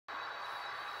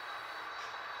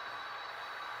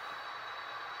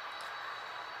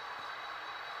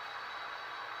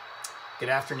Good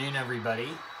afternoon, everybody.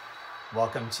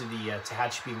 Welcome to the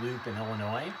Tehachapi Loop in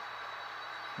Illinois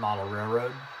Model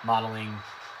Railroad, modeling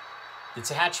the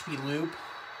Tehachapi Loop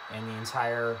and the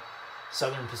entire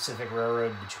Southern Pacific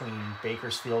Railroad between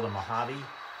Bakersfield and Mojave.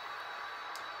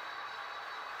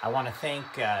 I want to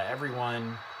thank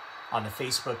everyone on the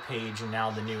Facebook page and now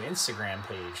the new Instagram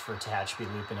page for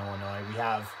Tehachapi Loop in Illinois. We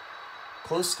have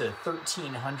close to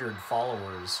 1,300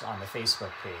 followers on the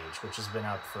Facebook page, which has been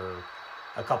up for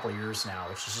a couple years now,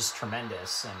 which is just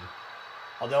tremendous. And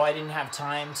although I didn't have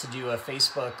time to do a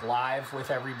Facebook Live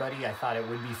with everybody, I thought it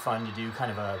would be fun to do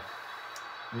kind of a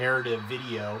narrative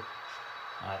video.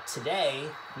 Today,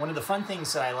 one of the fun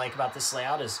things that I like about this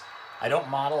layout is I don't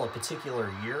model a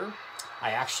particular year.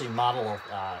 I actually model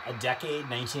a decade,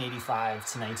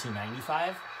 1985 to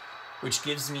 1995, which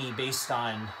gives me, based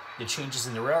on the changes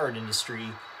in the railroad industry,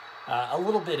 a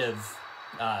little bit of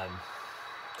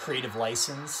creative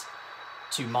license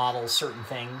to model certain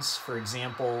things. For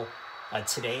example,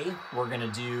 today we're going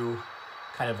to do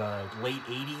kind of a late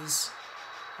 80s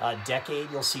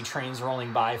decade. You'll see trains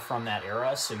rolling by from that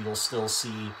era, so you'll still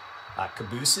see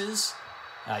cabooses.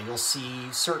 You'll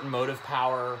see certain motive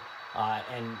power,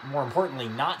 and more importantly,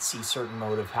 not see certain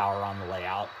motive power on the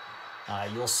layout.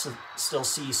 You'll still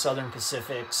see Southern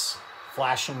Pacific's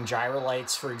flashing gyro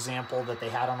lights, for example, that they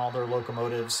had on all their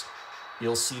locomotives.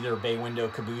 You'll see their bay window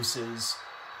cabooses.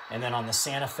 And then on the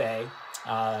Santa Fe,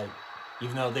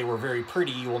 even though they were very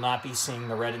pretty, you will not be seeing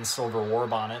the red and silver war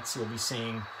bonnets. You'll be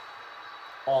seeing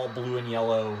all blue and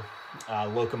yellow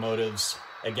locomotives,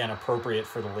 again, appropriate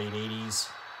for the late 80s.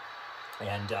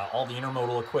 And all the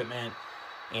intermodal equipment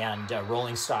and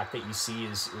rolling stock that you see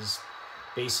is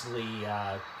basically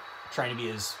trying to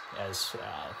be as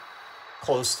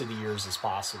close to the years as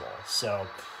possible. So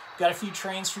got a few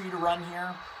trains for you to run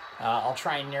here. I'll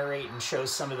try and narrate and show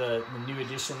some of the new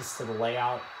additions to the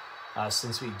layout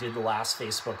since we did the last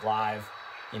Facebook Live.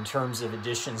 In terms of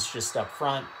additions just up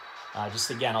front,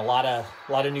 just again, a lot of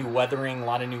new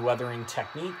weathering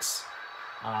techniques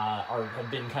have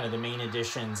been kind of the main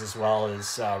additions, as well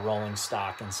as rolling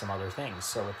stock and some other things.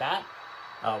 So with that,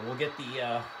 we'll get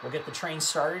the train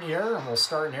started here, and we'll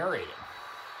start narrating.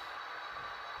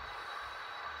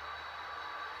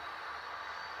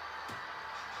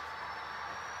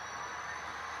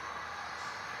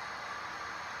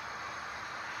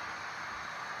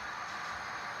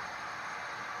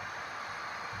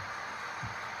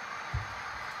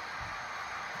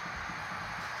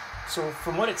 So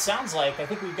from what it sounds like, I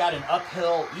think we've got an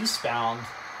uphill eastbound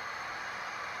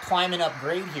climbing up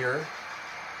grade here.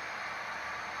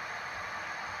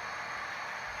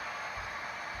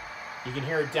 You can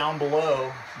hear it down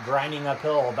below, grinding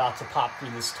uphill, about to pop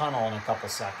through this tunnel in a couple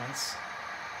seconds.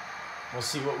 We'll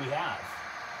see what we have.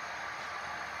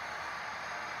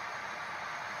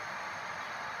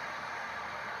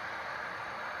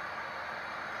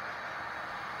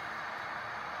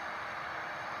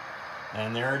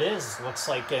 And there it is. Looks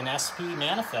like an SP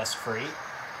manifest freight.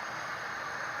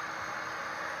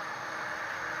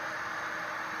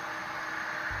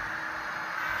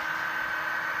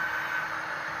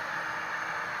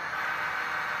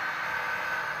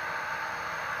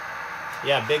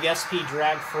 Yeah, big SP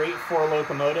drag freight, 4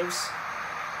 locomotives.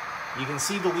 You can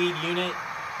see the lead unit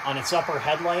on its upper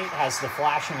headlight has the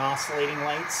flashing oscillating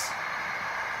lights.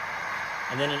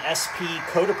 And then an SP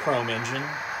Kodachrome engine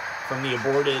from the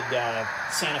aborted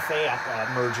Santa Fe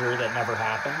merger that never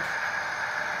happened.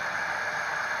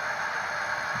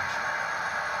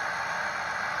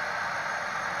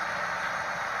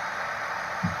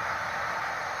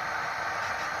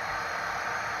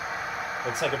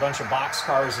 Looks like a bunch of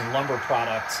boxcars and lumber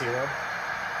products here.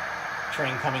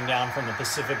 Train coming down from the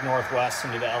Pacific Northwest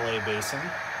into the LA Basin.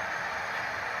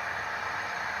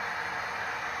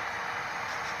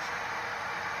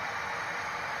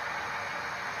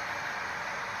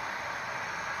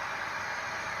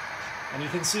 And you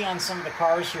can see on some of the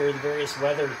cars here the various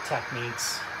weather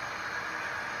techniques.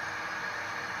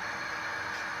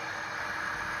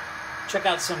 Check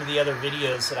out some of the other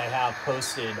videos that I have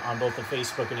posted on both the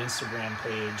Facebook and Instagram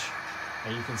page,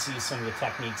 and you can see some of the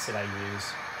techniques that I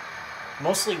use.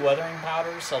 Mostly weathering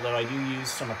powders, although I do use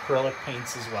some acrylic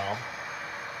paints as well.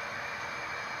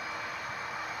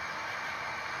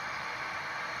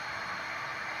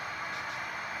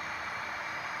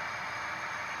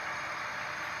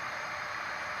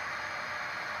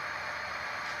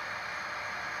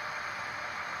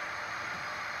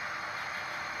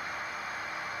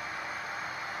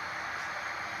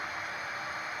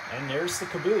 And there's the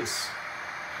caboose.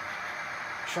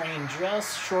 Train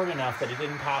just short enough that it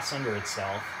didn't pass under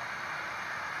itself.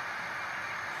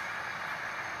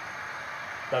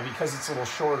 but because it's a little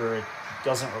shorter, it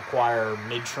doesn't require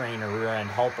mid-train or rear-end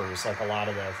helpers like a lot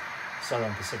of the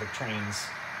Southern Pacific trains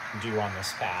do on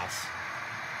this pass.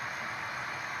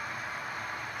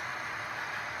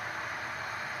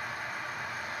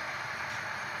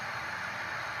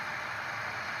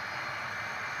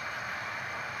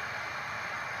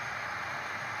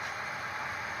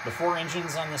 The 4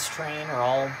 engines on this train are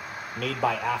all made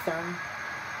by Athearn,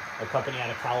 a company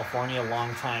out of California,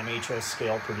 longtime HO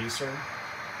scale producer.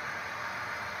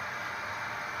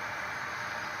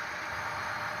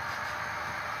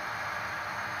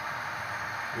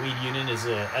 Lead unit is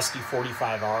a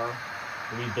SD45R,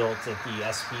 rebuilt at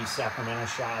the SP Sacramento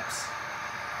shops,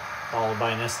 followed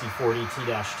by an SD40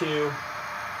 T-2,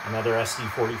 another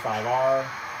SD45R,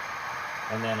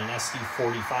 and then an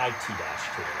SD45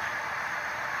 T-2.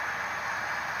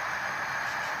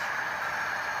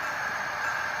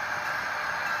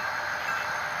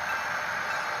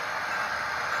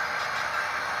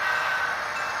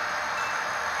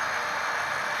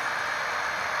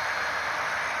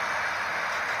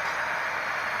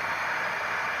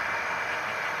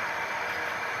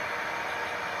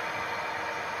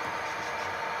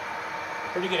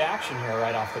 Pretty good action here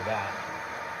right off the bat.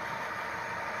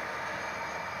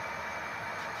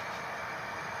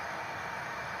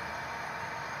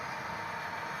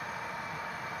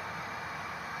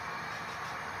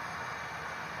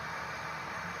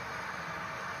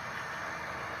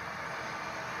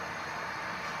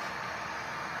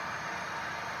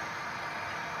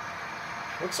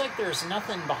 Looks like there's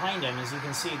nothing behind him. As you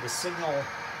can see, the signal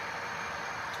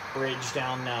bridge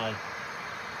down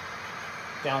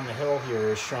the hill here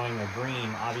is showing a green.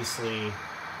 Obviously,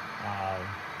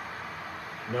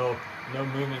 no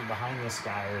movement behind this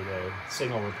guy, or the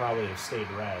signal would probably have stayed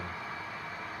red.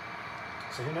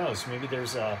 So who knows? Maybe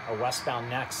there's a westbound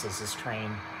next as this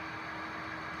train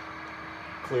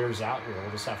clears out here.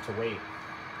 We'll just have to wait.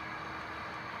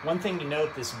 One thing to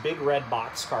note, this big red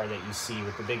boxcar that you see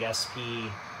with the big SP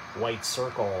white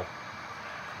circle,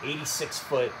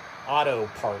 86-foot auto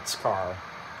parts car.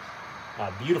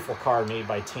 A beautiful car made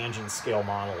by Tangent Scale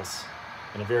Models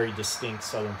in a very distinct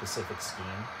Southern Pacific scheme.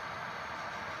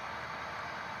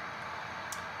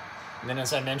 And then,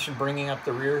 as I mentioned, bringing up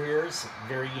the rear here is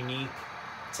very unique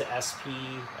to SP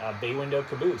bay window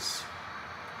caboose.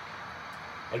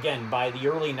 Again, by the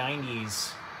early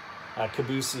 90s,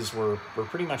 cabooses were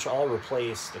pretty much all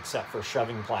replaced except for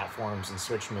shoving platforms and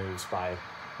switch moves by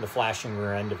the flashing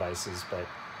rear end devices. But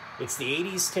it's the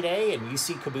 80s today, and you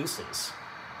see cabooses.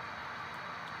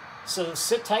 So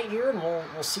sit tight here, and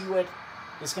we'll see what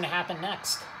is going to happen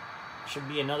next. Should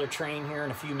be another train here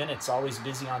in a few minutes. Always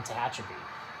busy on Tehachapi.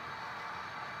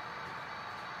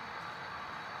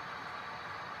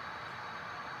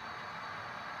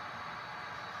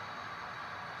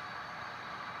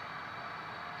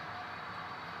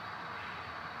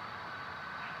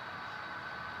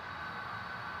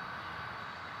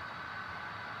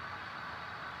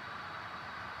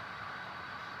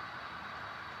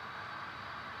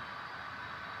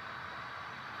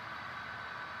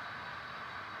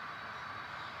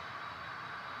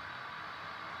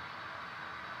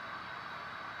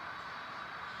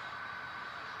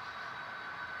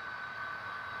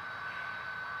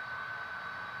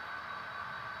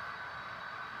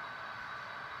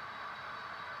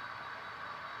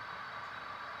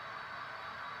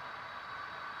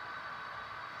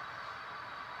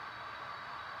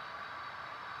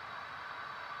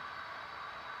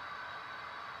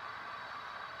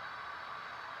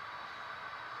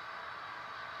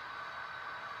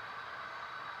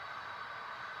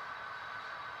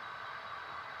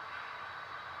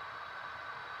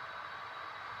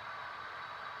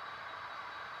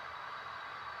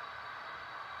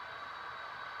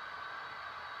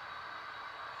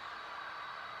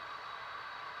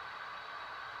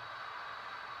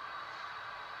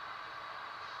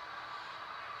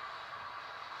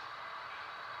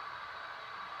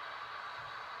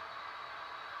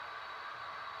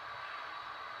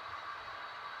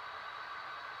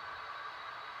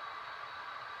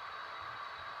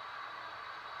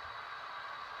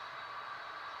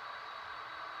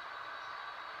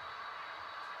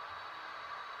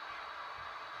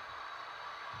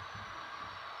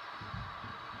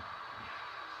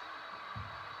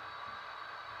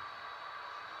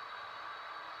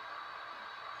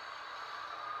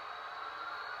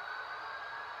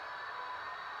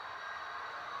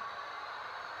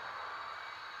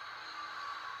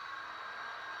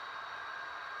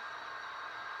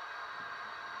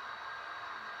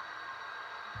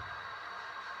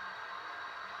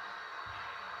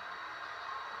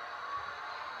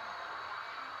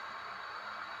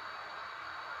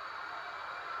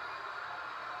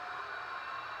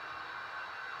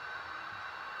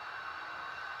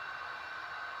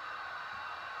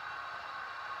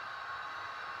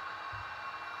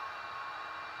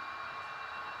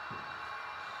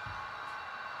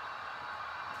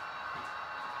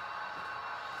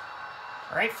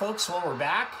 All right, folks, well, we're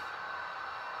back.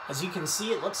 As you can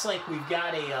see, it looks like we've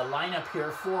got a lineup here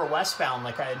for westbound,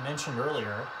 like I had mentioned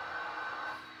earlier.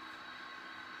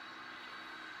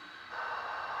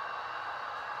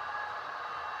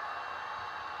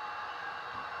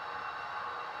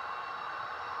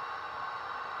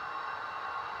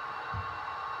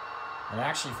 And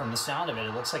actually, from the sound of it,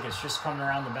 it looks like it's just coming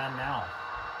around the bend now.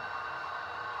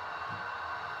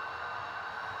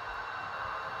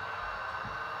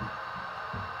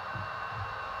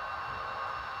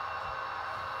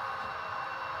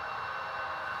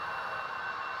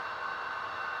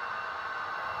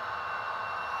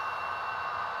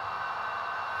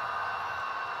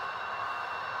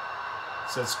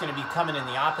 So it's going to be coming in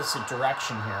the opposite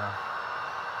direction here.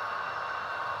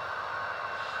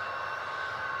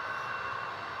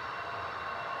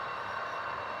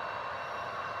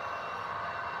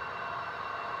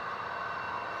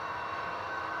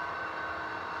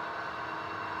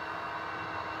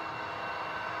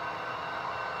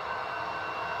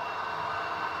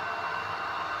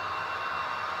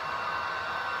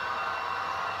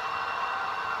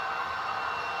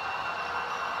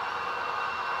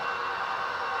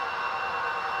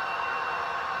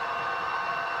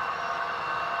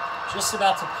 Just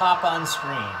about to pop on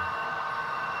screen. Well,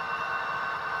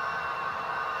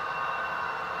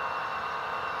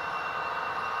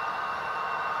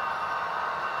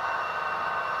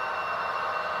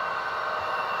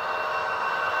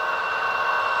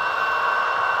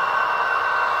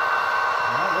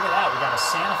 look at that. We got a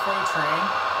Santa Fe train.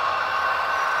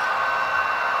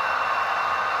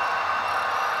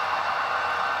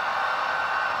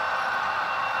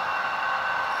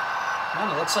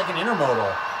 And it looks like an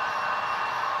intermodal.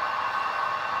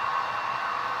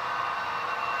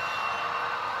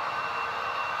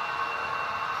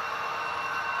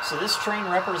 So this train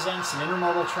represents an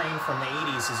intermodal train from the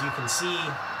 80s. As you can see,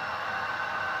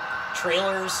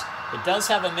 trailers. It does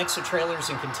have a mix of trailers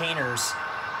and containers,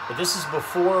 but this is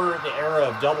before the era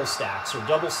of double stacks. So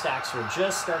double stacks were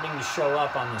just starting to show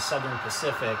up on the Southern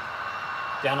Pacific,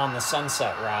 down on the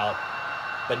Sunset route,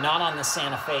 but not on the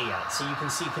Santa Fe yet. So you can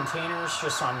see containers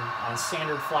just on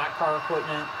standard flat car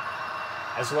equipment,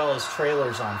 as well as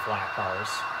trailers on flat cars.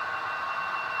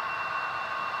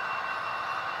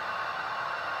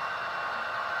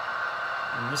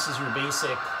 And this is your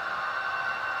basic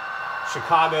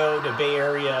Chicago to Bay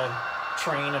Area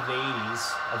train of the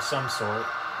 80s of some sort.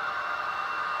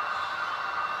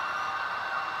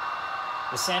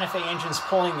 The Santa Fe engine's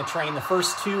pulling the train. The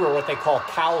first two are what they call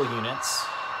cowl units.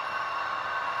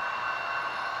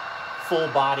 Full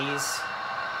bodies,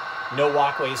 no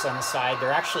walkways on the side.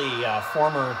 They're actually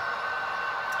former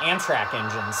Amtrak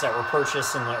engines that were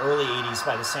purchased in the early 80s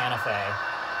by the Santa Fe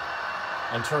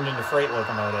and turned into freight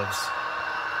locomotives.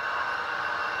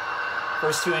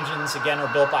 First two engines, again,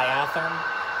 are built by Athearn.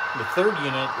 The third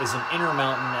unit is an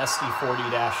Intermountain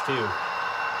SD40-2.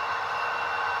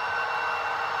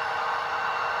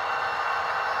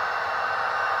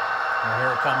 Now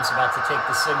here it comes, about to take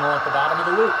the signal at the bottom of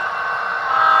the loop.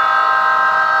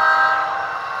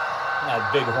 That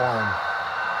big horn.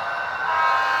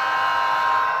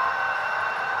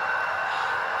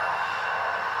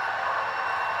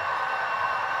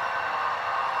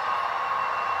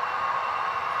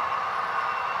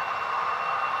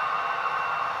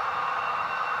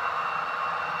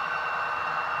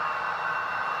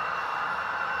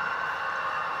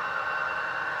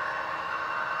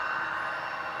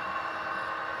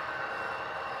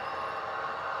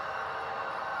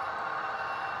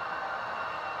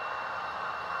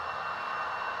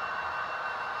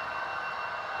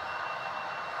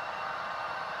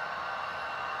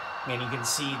 And you can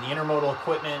see the intermodal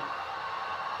equipment,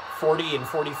 40 and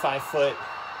 45-foot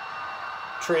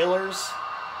trailers,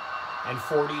 and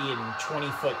 40 and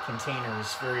 20-foot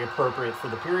containers, very appropriate for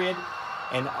the period.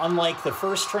 And unlike the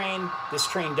first train, this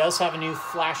train does have a new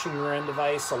flashing rear end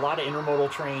device. A lot of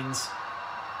intermodal trains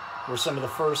were some of the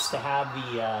first to have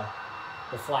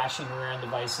the flashing rear end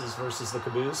devices versus the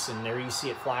caboose, and there you see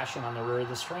it flashing on the rear of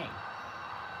this train.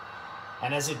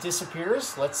 And as it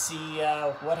disappears, let's see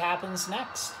what happens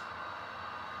next.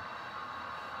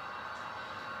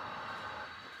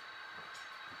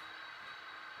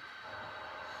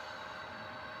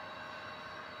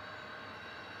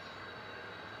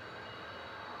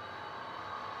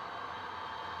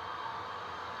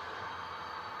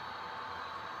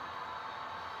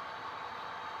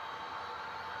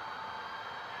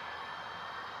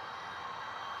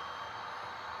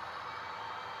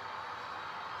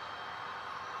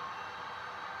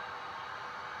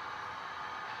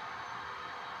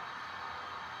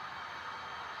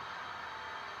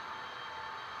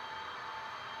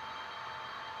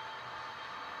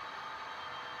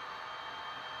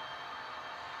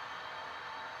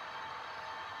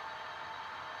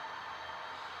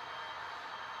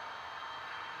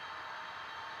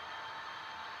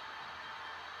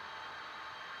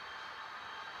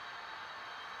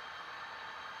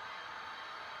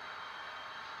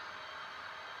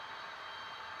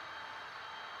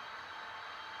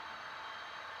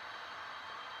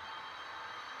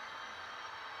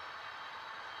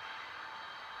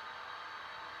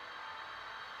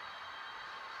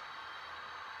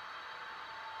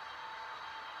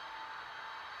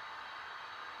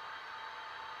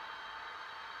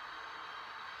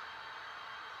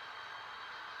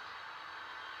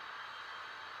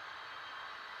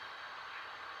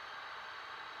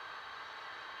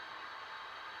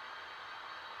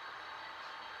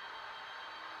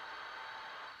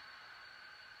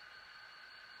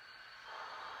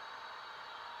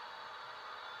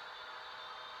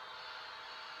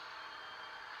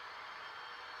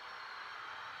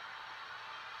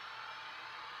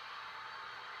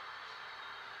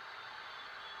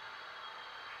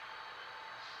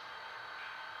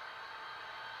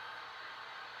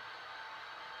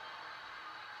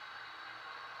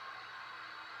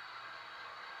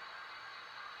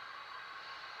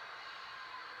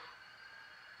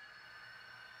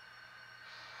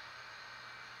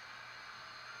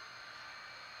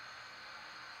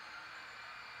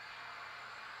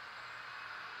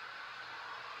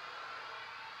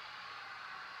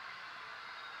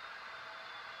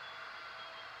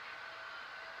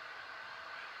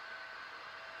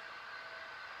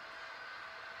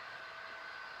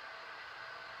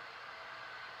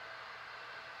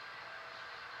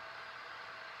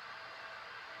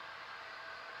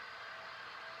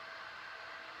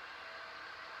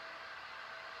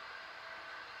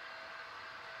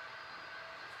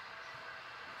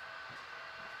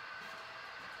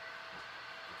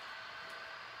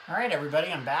 All right, everybody,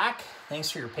 I'm back.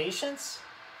 Thanks for your patience.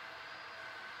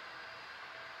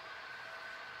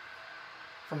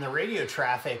 From the radio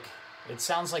traffic, it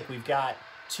sounds like we've got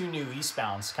 2 new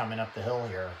eastbounds coming up the hill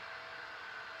here.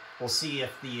 We'll see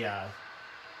if the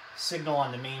signal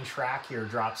on the main track here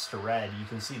drops to red. You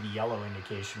can see the yellow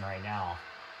indication right now.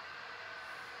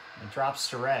 It drops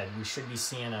to red. We should be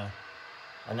seeing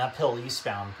an uphill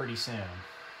eastbound pretty soon.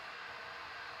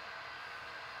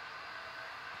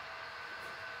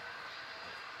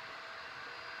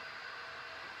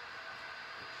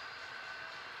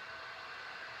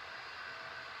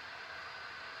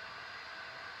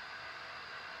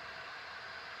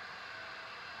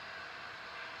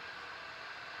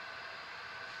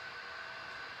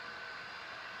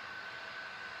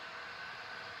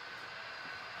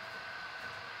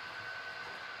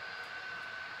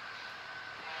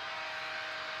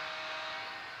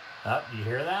 Oh, you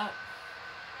hear that?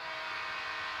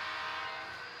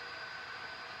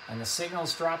 And the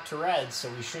signal's dropped to red, so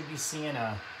we should be seeing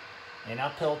an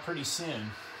uphill pretty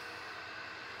soon.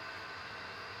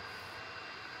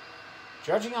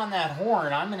 Judging on that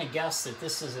horn, I'm going to guess that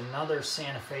this is another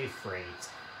Santa Fe freight.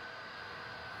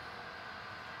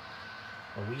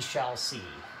 But we shall see.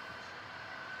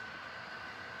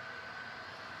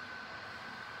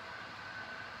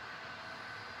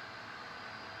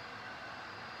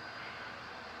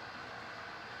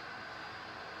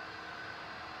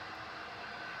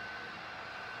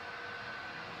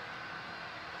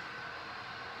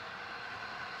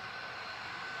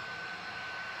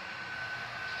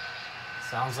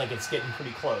 Sounds like it's getting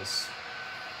pretty close.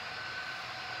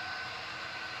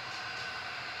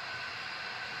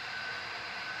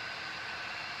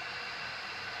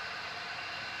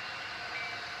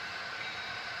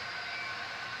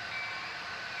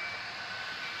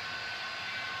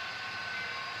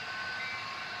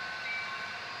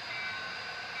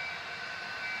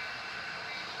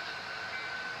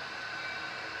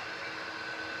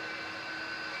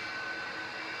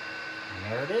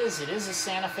 And there it is. It is a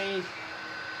Santa Fe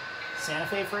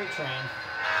freight train.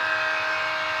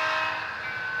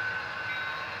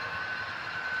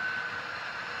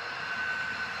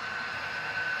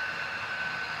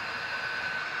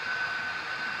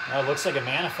 It looks like a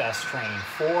manifest train.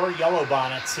 4 yellow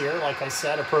bonnets here, like I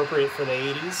said, appropriate for the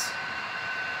 80s.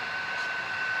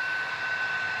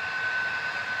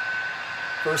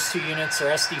 First 2 units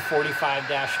are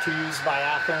SD45-2s by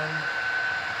Athearn.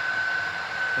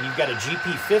 And you've got a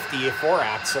GP50, a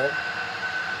 4-axle.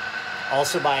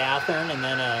 Also by Athearn, and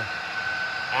then a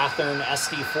Athearn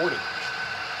SD40.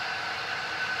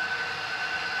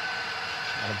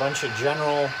 And a bunch of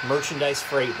general merchandise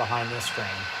freight behind this train.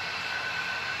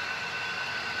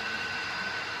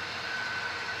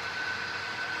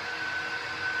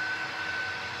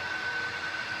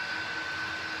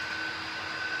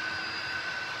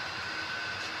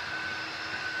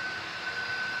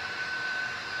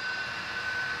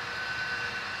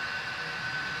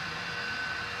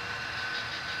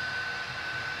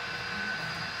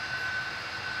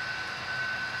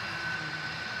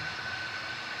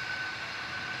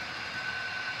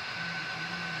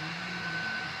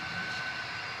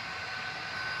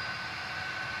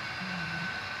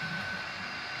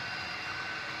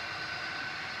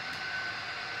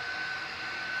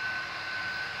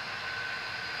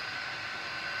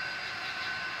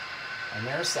 And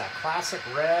there's that classic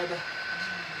red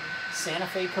Santa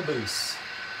Fe caboose.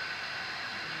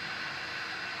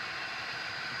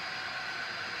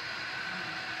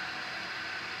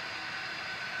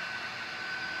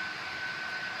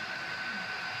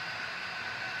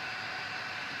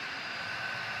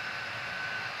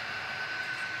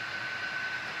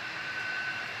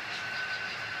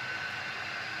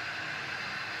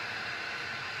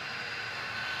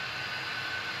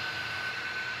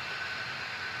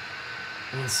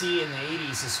 You can see in the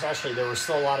 80s especially, there were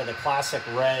still a lot of the classic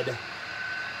red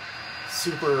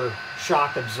super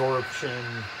shock absorption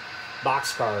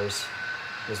boxcars.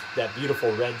 That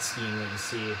beautiful red scheme that you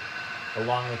see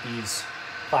along with these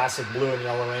classic blue and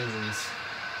yellow engines.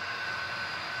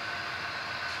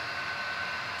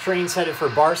 Train's headed for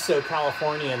Barstow,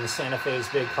 California in the Santa Fe's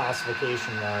big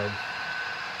classification yard.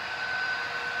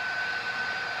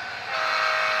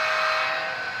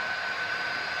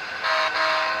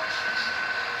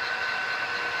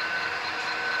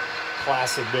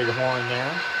 Classic big horn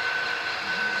there.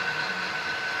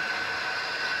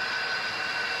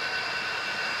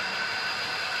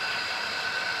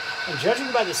 And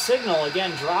judging by the signal,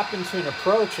 again, dropped into an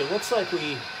approach, it looks like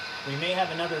we may have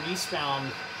another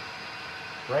eastbound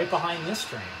right behind this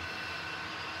train.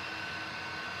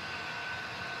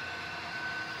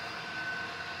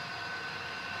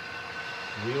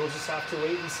 We will just have to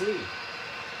wait and see.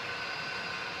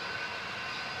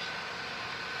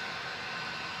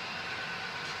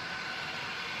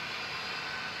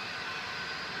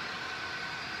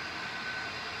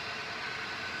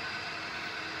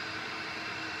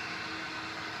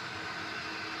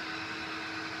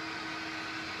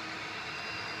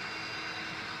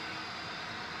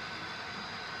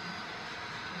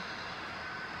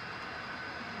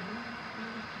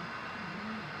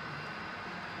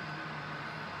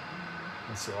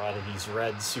 You see a lot of these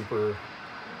red super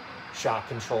shock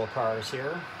control cars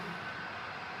here.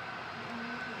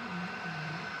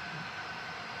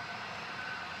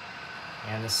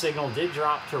 And the signal did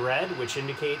drop to red, which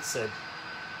indicates that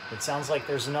it sounds like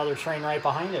there's another train right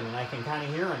behind him, and I can kind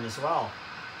of hear him as well.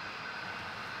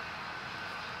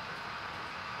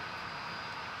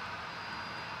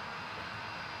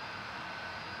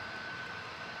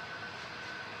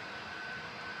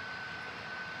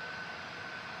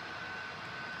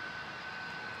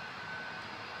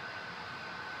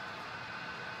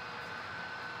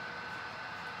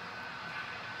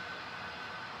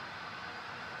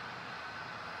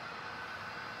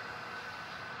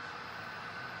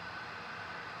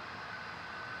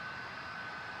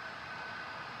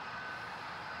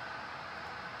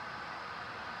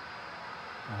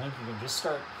 I think you can just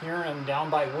start hearing him down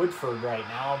by Woodford right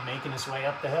now, making his way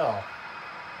up the hill.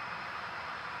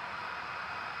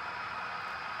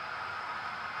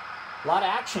 A lot of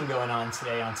action going on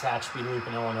today on Tehachapi Loop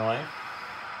in Illinois.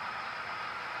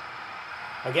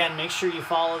 Again, make sure you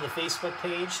follow the Facebook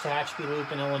page, Tehachapi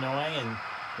Loop in Illinois, and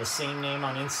the same name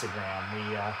on Instagram.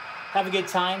 We have a good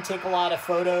time, take a lot of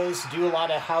photos, do a lot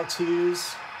of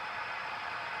how-tos,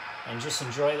 and just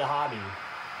enjoy the hobby.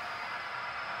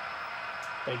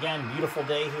 But again, beautiful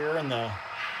day here in the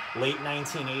late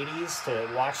 1980s to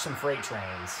watch some freight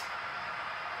trains.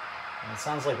 And it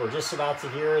sounds like we're just about to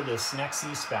hear this next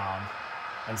eastbound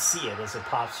and see it as it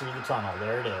pops through the tunnel.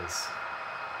 There it is.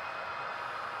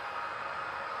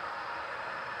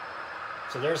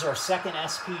 So there's our second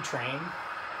SP train.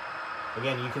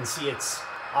 Again, you can see its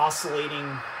oscillating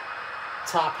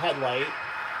top headlight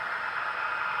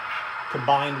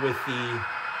combined with the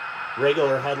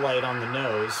regular headlight on the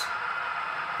nose.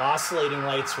 The oscillating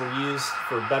lights were used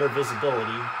for better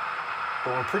visibility,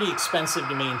 but were pretty expensive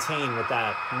to maintain with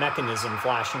that mechanism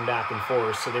flashing back and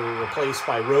forth, so they were replaced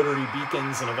by rotary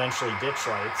beacons and eventually ditch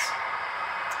lights.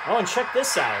 Oh, and check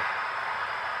this out.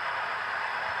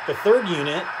 The third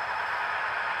unit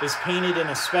is painted in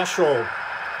a special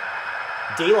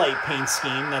daylight paint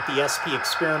scheme that the SP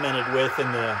experimented with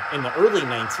in the early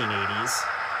 1980s,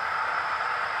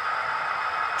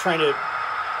 trying to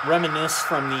reminisce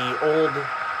from the old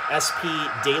SP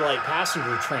daylight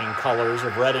passenger train colors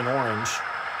of red and orange.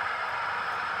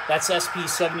 That's SP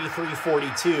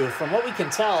 7342. From what we can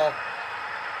tell,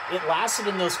 it lasted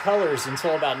in those colors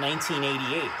until about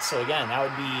 1988. So again, that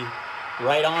would be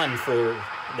right on for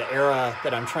the era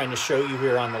that I'm trying to show you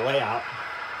here on the layout.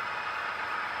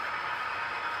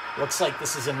 Looks like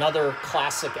this is another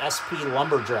classic SP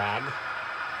lumber drag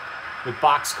with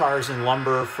boxcars and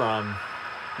lumber from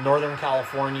Northern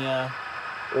California,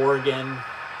 Oregon,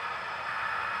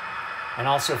 and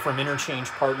also from interchange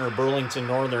partner Burlington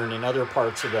Northern and other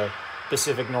parts of the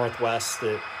Pacific Northwest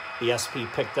that the SP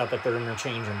picked up at their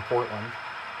interchange in Portland.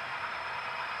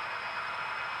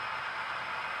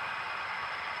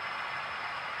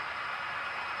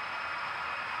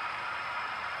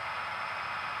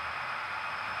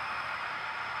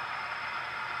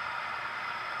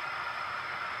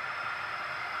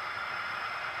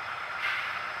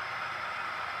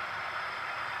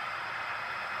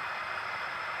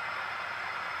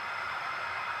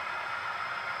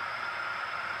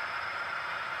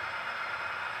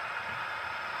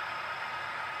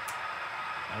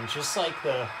 And just like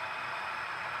the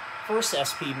first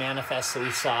SP manifest that we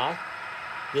saw,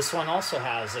 this one also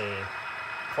has a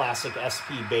classic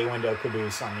SP bay window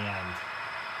caboose on the end.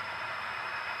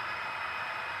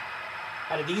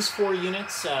 Out of these four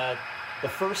units, the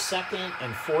first, second,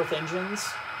 and fourth engines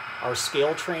are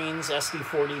Scale Trains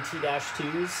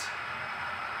SD40T-2s.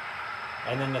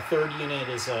 And then the third unit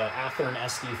is a Athearn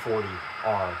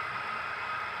SD40R,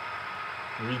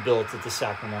 rebuilt at the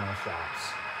Sacramento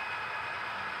shops.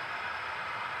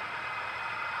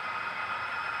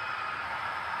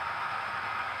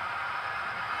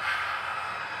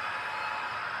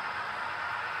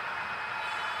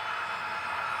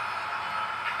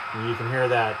 And you can hear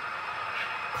that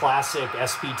classic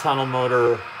SP tunnel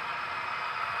motor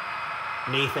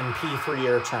Nathan P3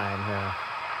 air chime here.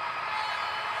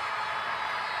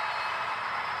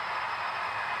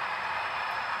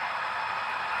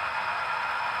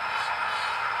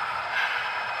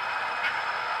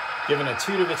 Giving a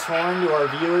toot of its horn to our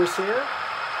viewers here.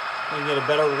 We can get a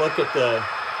better look at the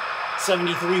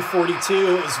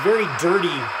 7342. It was very dirty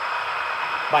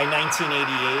by 1988,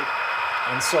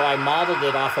 and so I modeled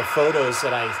it off of photos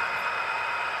that I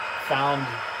found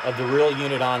of the real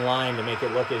unit online to make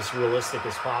it look as realistic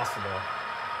as possible.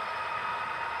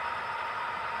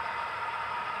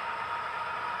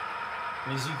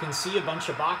 And as you can see, a bunch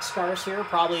of boxcars here,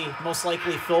 probably most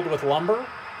likely filled with lumber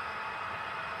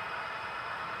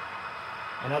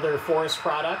and other forest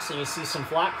products, and you see some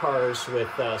flat cars with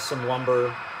some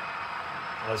lumber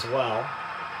as well.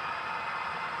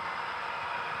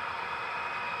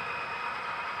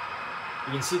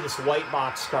 You can see this white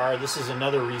boxcar. This is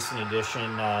another recent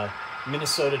addition,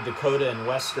 Minnesota, Dakota, and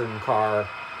Western car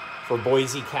for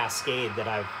Boise Cascade that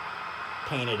I've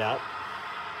painted up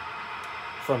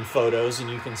from photos, and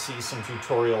you can see some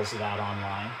tutorials of that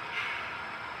online.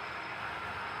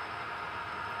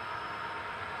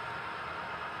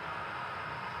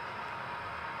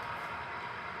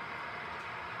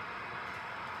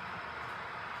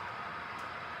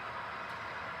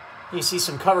 You see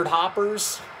some covered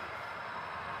hoppers,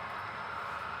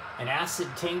 an acid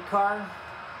tank car,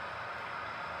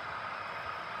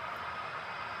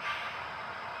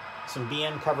 some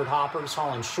BM covered hoppers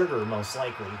hauling sugar, most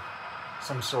likely,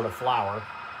 some sort of flour,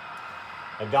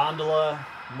 a gondola,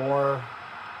 more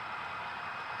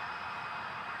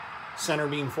center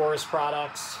beam forest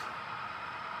products,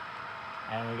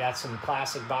 and we got some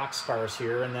classic box cars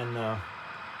here, and then the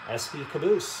SP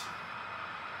caboose.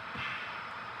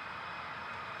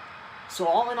 So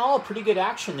all in all, pretty good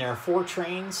action there. 4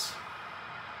 trains,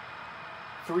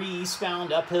 3 eastbound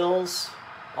uphills,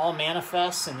 all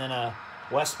manifests, and then a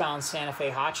westbound Santa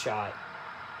Fe hotshot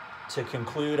to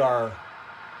conclude our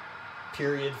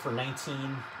period for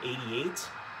 1988.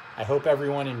 I hope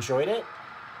everyone enjoyed it.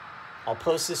 I'll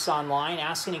post this online.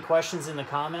 Ask any questions in the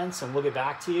comments and we'll get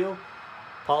back to you.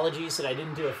 Apologies that I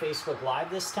didn't do a Facebook Live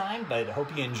this time, but I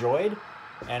hope you enjoyed.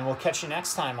 And we'll catch you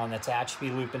next time on the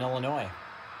Tehachapi Loop in Illinois.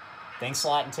 Thanks a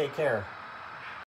lot and take care.